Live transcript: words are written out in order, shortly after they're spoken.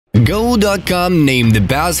Goal.com named the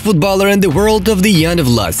best footballer in the world of the end of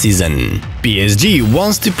last season. PSG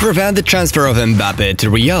wants to prevent the transfer of Mbappé to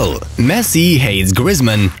Real. Messi hates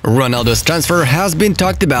Griezmann. Ronaldo's transfer has been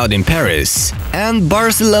talked about in Paris. And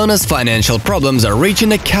Barcelona's financial problems are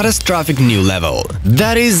reaching a catastrophic new level.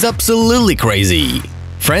 That is absolutely crazy.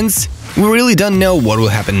 Friends, we really don't know what will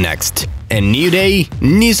happen next. A new day,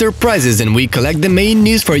 new surprises, and we collect the main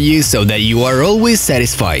news for you so that you are always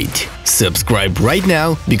satisfied. Subscribe right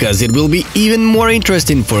now, because it will be even more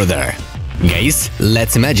interesting further. Guys,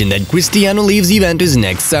 let's imagine that Cristiano leaves Juventus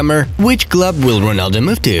next summer. Which club will Ronaldo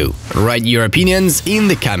move to? Write your opinions in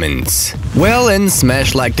the comments. Well, and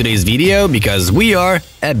smash like today's video, because we are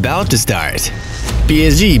about to start.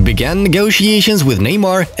 PSG began negotiations with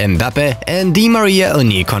Neymar, Mbappé and Di Maria on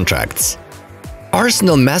new contracts.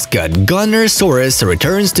 Arsenal mascot Gunnar Soares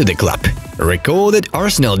returns to the club. Recall that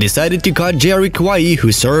Arsenal decided to cut Jerry Kawhi,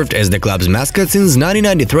 who served as the club's mascot since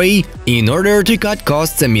 1993, in order to cut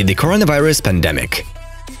costs amid the coronavirus pandemic.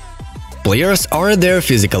 Players are at their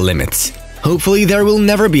physical limits. Hopefully there will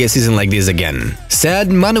never be a season like this again,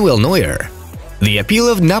 said Manuel Neuer. The appeal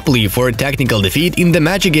of Napoli for a technical defeat in the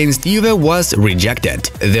match against Juve was rejected.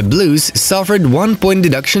 The Blues suffered 1-point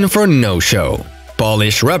deduction for no-show.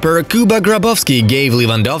 Polish rapper Kuba Grabowski gave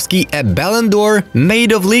Lewandowski a Ballon d'Or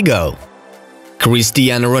made of Lego.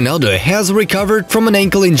 Cristiano Ronaldo has recovered from an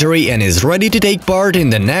ankle injury and is ready to take part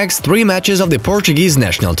in the next 3 matches of the Portuguese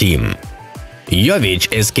national team.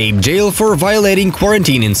 Jovic escaped jail for violating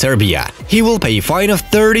quarantine in Serbia. He will pay a fine of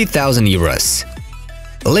 30,000 euros.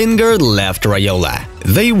 Lingard left Rayola.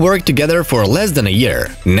 They worked together for less than a year.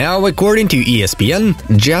 Now, according to ESPN,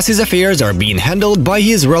 Jesse's affairs are being handled by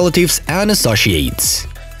his relatives and associates.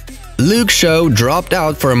 Luke Shaw dropped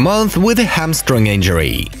out for a month with a hamstring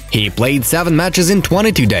injury. He played 7 matches in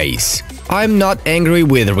 22 days. I'm not angry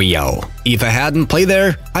with Real. If I hadn't played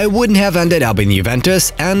there, I wouldn't have ended up in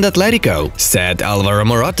Juventus and Atletico, said Alvaro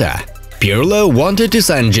Morata. Pirlo wanted to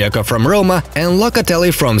sign Dzeko from Roma and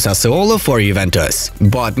Locatelli from Sassuolo for Juventus,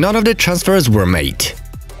 but none of the transfers were made.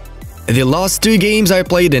 The last 2 games I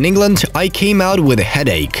played in England, I came out with a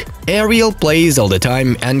headache. Aerial plays all the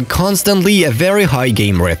time and constantly a very high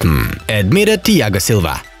game rhythm, admitted Thiago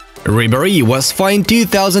Silva. Ribéry was fined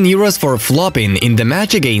 2,000 euros for flopping in the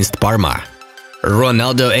match against Parma.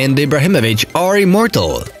 Ronaldo and Ibrahimovic are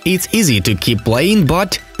immortal. It's easy to keep playing,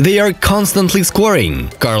 but they are constantly scoring.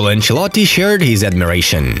 Carlo Ancelotti shared his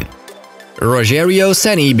admiration. Rogerio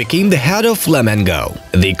Ceni became the head of Flamengo.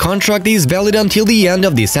 The contract is valid until the end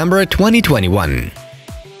of December 2021.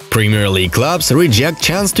 Premier League clubs reject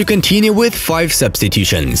chance to continue with 5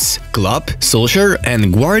 substitutions. Klopp, Solskjaer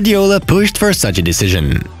and Guardiola pushed for such a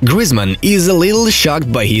decision. Griezmann is a little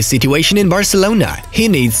shocked by his situation in Barcelona. He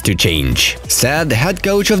needs to change, said the head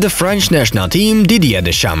coach of the French national team, Didier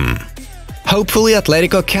Deschamps. Hopefully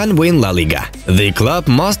Atletico can win La Liga. The club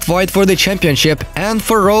must fight for the championship and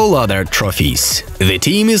for all other trophies. The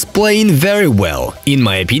team is playing very well. In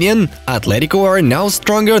my opinion, Atletico are now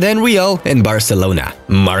stronger than Real and Barcelona.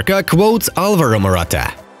 Marca quotes Alvaro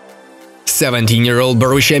Morata. 17-year-old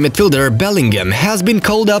Borussia midfielder Bellingham has been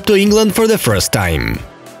called up to England for the first time.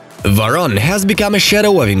 Varane has become a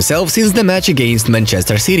shadow of himself since the match against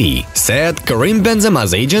Manchester City, said Karim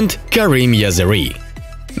Benzema's agent Karim Yazeri.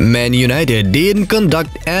 Man United didn't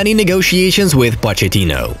conduct any negotiations with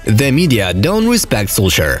Pochettino. The media don't respect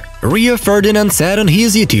Solskjaer, Rio Ferdinand said on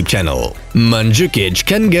his YouTube channel. Mandzukic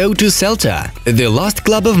can go to Celta. The last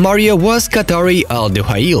club of Mario was Qatari Al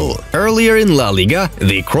Duhail. Earlier in La Liga,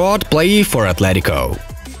 the Croat played for Atletico.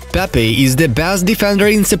 Pepe is the best defender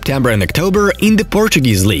in September and October in the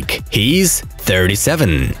Portuguese league. He is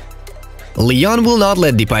 37. Lyon will not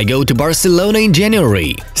let Depay go to Barcelona in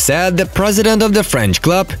January, said the president of the French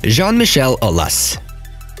club, Jean-Michel Aulas.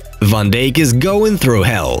 Van Dijk is going through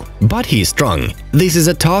hell, but he's strong. This is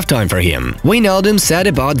a tough time for him, Wijnaldum said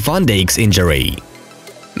about Van Dijk's injury.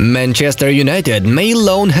 Manchester United may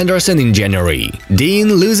loan Henderson in January.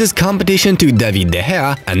 Dean loses competition to David De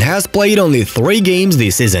Gea and has played only 3 games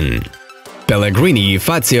this season. Pellegrini,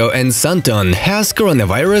 Fazio and Santon has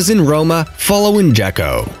coronavirus in Roma following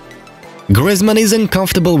Dzeko. Griezmann is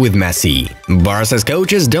uncomfortable with Messi. Barca's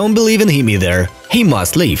coaches don't believe in him either. He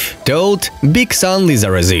must leave, told Big Son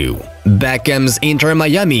Lizarazu. Beckham's Inter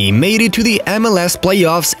Miami made it to the MLS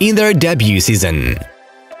playoffs in their debut season.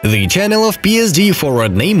 The channel of PSG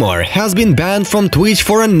forward Neymar has been banned from Twitch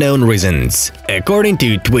for unknown reasons. According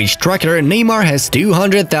to Twitch tracker, Neymar has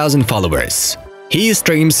 200,000 followers. He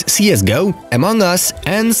streams CSGO, Among Us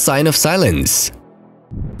and Sign of Silence.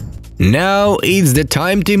 Now it's the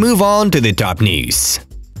time to move on to the top news.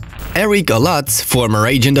 Eric Olatz, former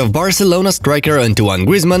agent of Barcelona striker Antoine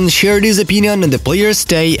Griezmann, shared his opinion on the player's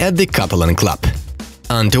stay at the Catalan club.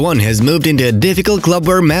 Antoine has moved into a difficult club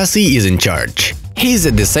where Messi is in charge. He's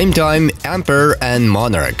at the same time emperor and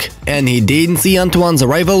monarch, and he didn't see Antoine's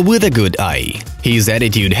arrival with a good eye. His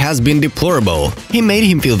attitude has been deplorable. He made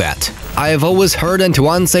him feel that. I have always heard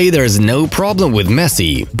Antoine say there's no problem with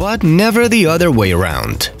Messi, but never the other way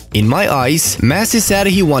around. In my eyes, Messi said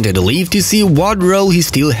he wanted to leave to see what role he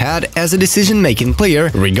still had as a decision-making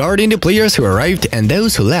player regarding the players who arrived and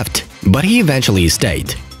those who left, but he eventually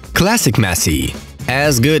stayed. Classic Messi.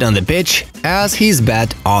 As good on the pitch as he's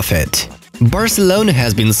bad off it. Barcelona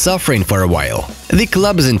has been suffering for a while. The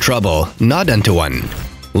club is in trouble, not Antoine.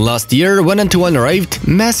 Last year, when Antoine arrived,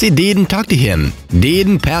 Messi didn't talk to him,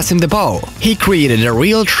 didn't pass him the ball. He created a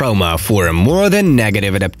real trauma for more than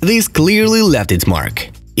negative adaptation. This clearly left its mark.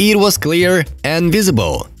 It was clear and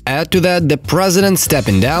visible. Add to that the president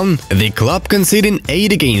stepping down, the club conceding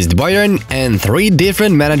 8 against Bayern, and 3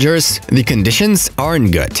 different managers. The conditions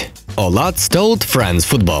aren't good. Olatz told France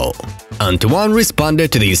Football. Antoine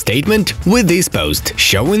responded to this statement with this post,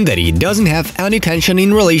 showing that he doesn't have any tension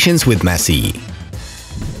in relations with Messi.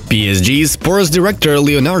 PSG sports director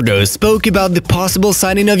Leonardo spoke about the possible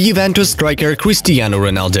signing of Juventus striker Cristiano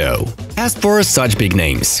Ronaldo. As for such big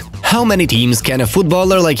names, how many teams can a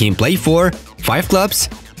footballer like him play for? 5 clubs?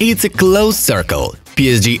 It's a closed circle.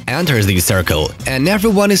 PSG enters the circle, and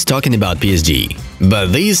everyone is talking about PSG.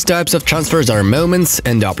 But these types of transfers are moments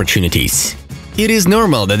and opportunities. It is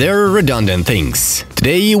normal that there are redundant things.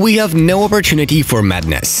 Today we have no opportunity for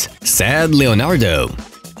madness, said Leonardo.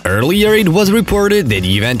 Earlier it was reported that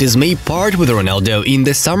Juventus may part with Ronaldo in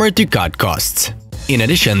the summer to cut costs. In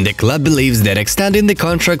addition, the club believes that extending the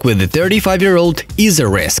contract with the 35-year-old is a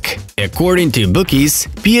risk. According to bookies,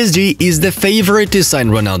 PSG is the favorite to sign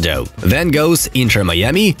Ronaldo, then goes Inter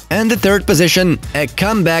Miami, and the third position, a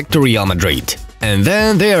comeback to Real Madrid. And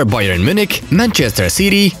then there are Bayern Munich, Manchester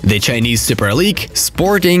City, the Chinese Super League,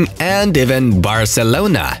 Sporting, and even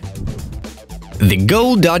Barcelona. The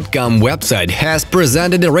Goal.com website has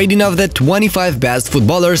presented a rating of the 25 best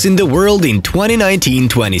footballers in the world in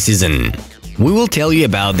 2019-20 season. We will tell you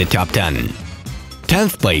about the top 10.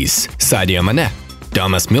 10th place, Sadio Mane.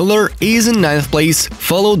 Thomas Müller is in 9th place,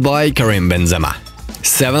 followed by Karim Benzema.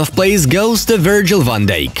 7th place goes to Virgil van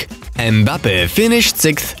Dijk. Mbappé finished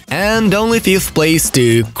 6th, and only 5th place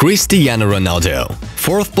to Cristiano Ronaldo.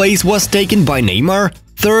 4th place was taken by Neymar,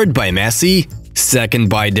 3rd by Messi, 2nd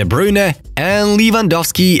by De Bruyne, and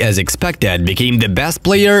Lewandowski, as expected, became the best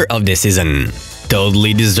player of the season.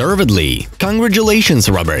 Totally deservedly. Congratulations,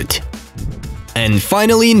 Robert. And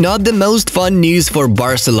finally, not the most fun news for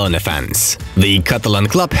Barcelona fans. The Catalan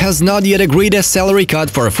club has not yet agreed a salary cut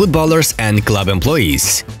for footballers and club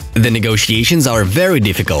employees. The negotiations are very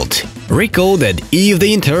difficult. Recall that if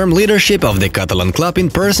the interim leadership of the Catalan club in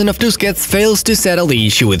person of Tusquets fails to settle the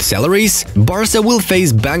issue with salaries, Barca will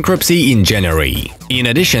face bankruptcy in January. In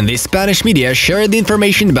addition, the Spanish media shared the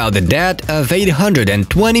information about the debt of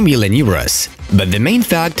 820 million euros. But the main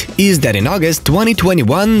fact is that in August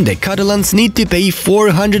 2021, the Catalans need to pay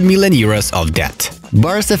 400 million euros of debt.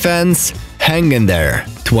 Barca fans, hang in there.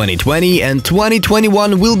 2020 and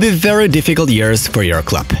 2021 will be very difficult years for your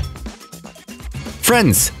club.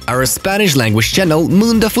 Friends, our Spanish-language channel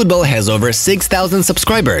Mundo Football has over 6,000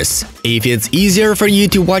 subscribers. If it's easier for you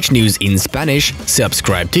to watch news in Spanish,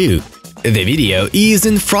 subscribe too. The video is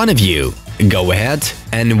in front of you. Go ahead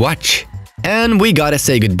and watch. And we gotta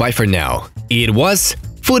say goodbye for now. It was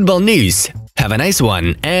Football News. Have a nice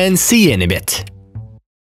one and see you in a bit.